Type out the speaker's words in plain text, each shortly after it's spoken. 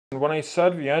When I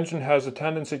said the engine has a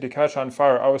tendency to catch on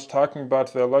fire, I was talking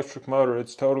about the electric motor.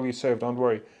 It's totally safe, don't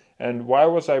worry. And why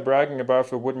was I bragging about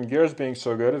the wooden gears being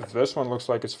so good if this one looks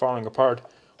like it's falling apart?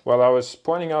 Well, I was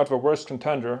pointing out the worst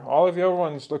contender. All of the other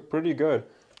ones look pretty good.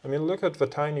 I mean, look at the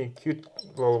tiny, cute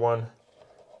little one.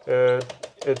 The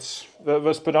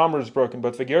speedometer is broken,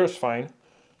 but the gear is fine.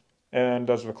 And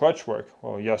does the clutch work?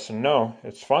 Well, yes and no.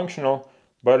 It's functional,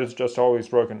 but it's just always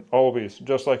broken. Always.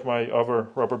 Just like my other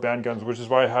rubber band guns, which is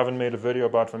why I haven't made a video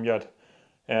about them yet.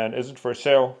 And is it for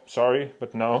sale? Sorry,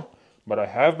 but no. But I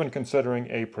have been considering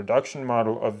a production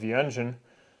model of the engine.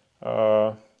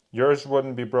 Yours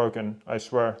wouldn't be broken, I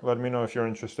swear. Let me know if you're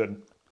interested.